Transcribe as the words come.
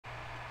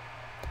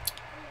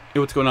Hey,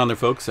 what's going on there,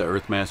 folks?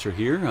 Earthmaster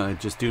here.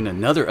 Just doing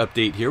another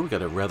update here. We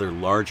got a rather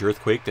large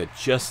earthquake that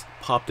just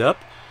popped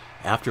up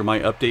after my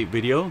update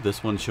video.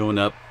 This one showing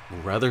up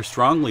rather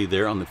strongly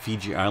there on the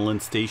Fiji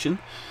Island station.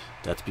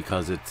 That's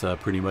because it's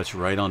pretty much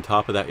right on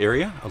top of that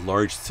area. A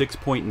large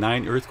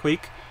 6.9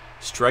 earthquake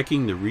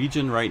striking the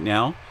region right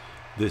now.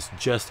 This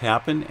just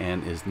happened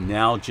and is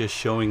now just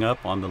showing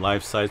up on the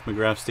live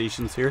seismograph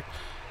stations here.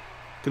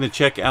 Going to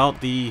check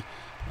out the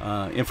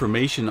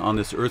information on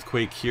this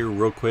earthquake here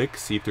real quick,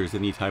 see if there's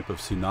any type of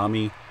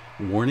tsunami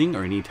warning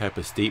or any type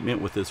of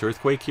statement with this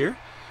earthquake here.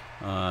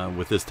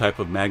 With this type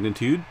of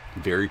magnitude,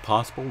 very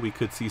possible we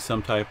could see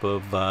some type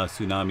of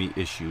tsunami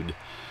issued,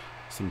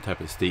 some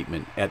type of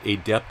statement. At a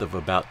depth of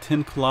about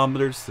 10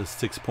 kilometers, the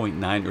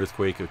 6.9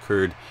 earthquake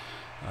occurred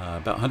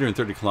about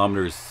 130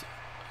 kilometers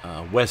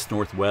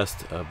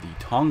west-northwest of the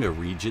Tonga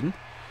region.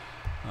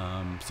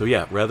 So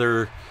yeah,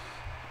 rather,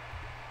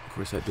 of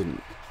course that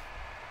didn't.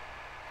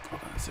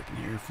 Hold on a second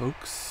here,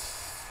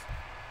 folks.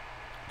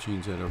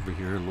 Change that over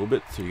here a little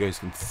bit so you guys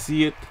can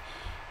see it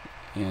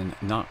and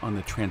not on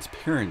the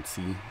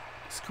transparency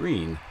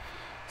screen.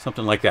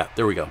 Something like that.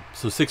 There we go.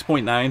 So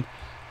 6.9.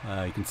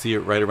 You can see it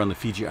right around the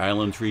Fiji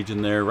Islands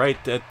region there,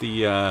 right at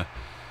the, oh,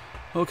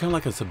 kind of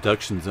like a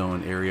subduction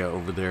zone area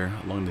over there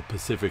along the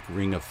Pacific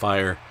Ring of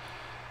Fire.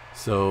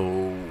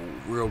 So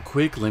real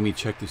quick, let me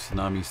check the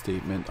tsunami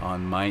statement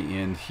on my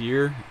end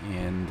here,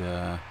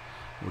 and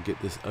we'll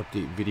get this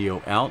update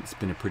video out. It's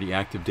been a pretty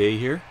active day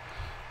here.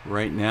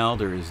 Right now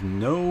there is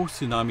no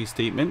tsunami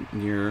statement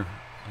near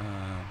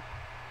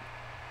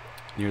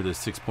the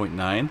 6.9.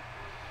 I'm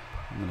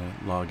going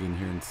to log in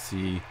here and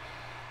see.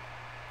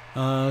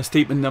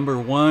 Statement number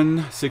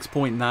 1,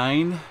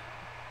 6.9.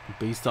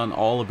 Based on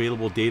all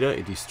available data,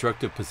 a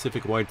destructive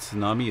Pacific-wide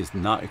tsunami is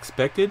not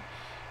expected,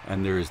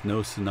 and there is no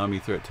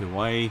tsunami threat to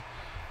Hawaii.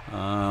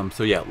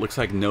 So yeah, it looks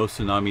like no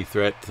tsunami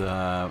threat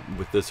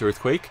with this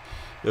earthquake.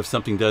 If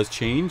something does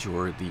change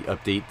or the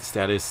update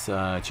status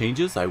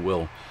changes, I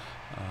will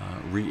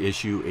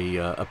reissue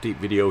a update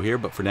video here.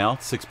 But for now,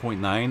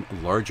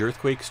 6.9, large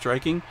earthquake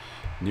striking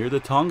near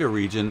the Tonga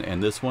region,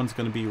 and this one's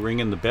going to be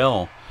ringing the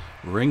bell,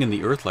 ringing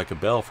the earth like a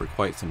bell for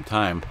quite some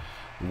time.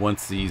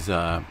 Once these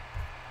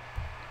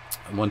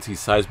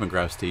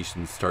seismograph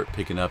stations start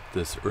picking up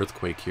this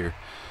earthquake here,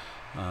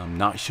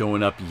 not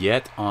showing up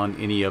yet on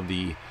any of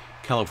the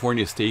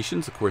California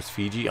stations. Of course,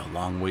 Fiji, a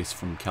long ways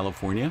from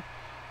California.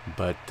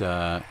 But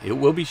it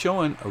will be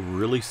showing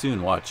really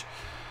soon. Watch.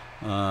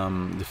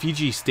 The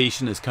Fiji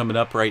station is coming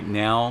up right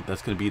now.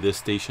 That's going to be this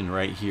station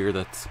right here.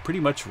 That's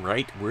pretty much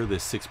right where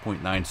this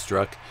 6.9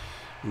 struck.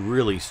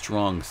 Really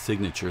strong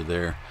signature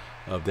there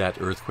of that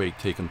earthquake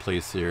taking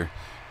place there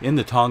in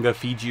the Tonga,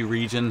 Fiji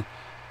region.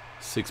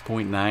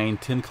 6.9,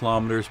 10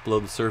 kilometers below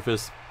the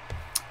surface.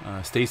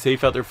 Stay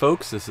safe out there,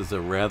 folks. This is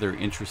a rather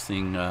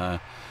interesting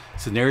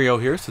scenario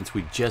here, since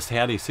we just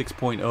had a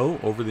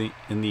 6.0 over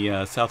in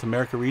the South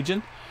America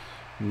region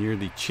near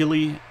the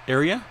Chile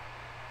area,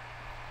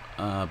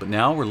 but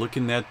now we're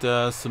looking at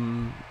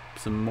some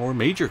more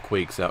major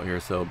quakes out here,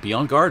 so be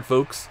on guard,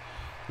 folks.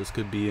 This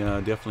could be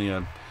definitely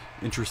an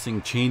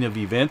interesting chain of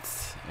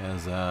events,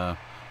 as the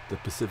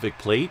Pacific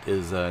plate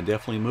is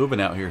definitely moving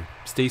out here.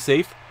 Stay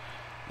safe,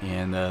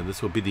 and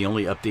this will be the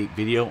only update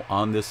video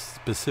on this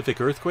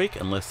specific earthquake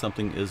unless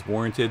something is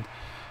warranted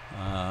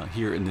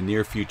here in the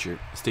near future.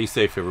 Stay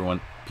safe, everyone.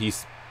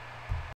 Peace.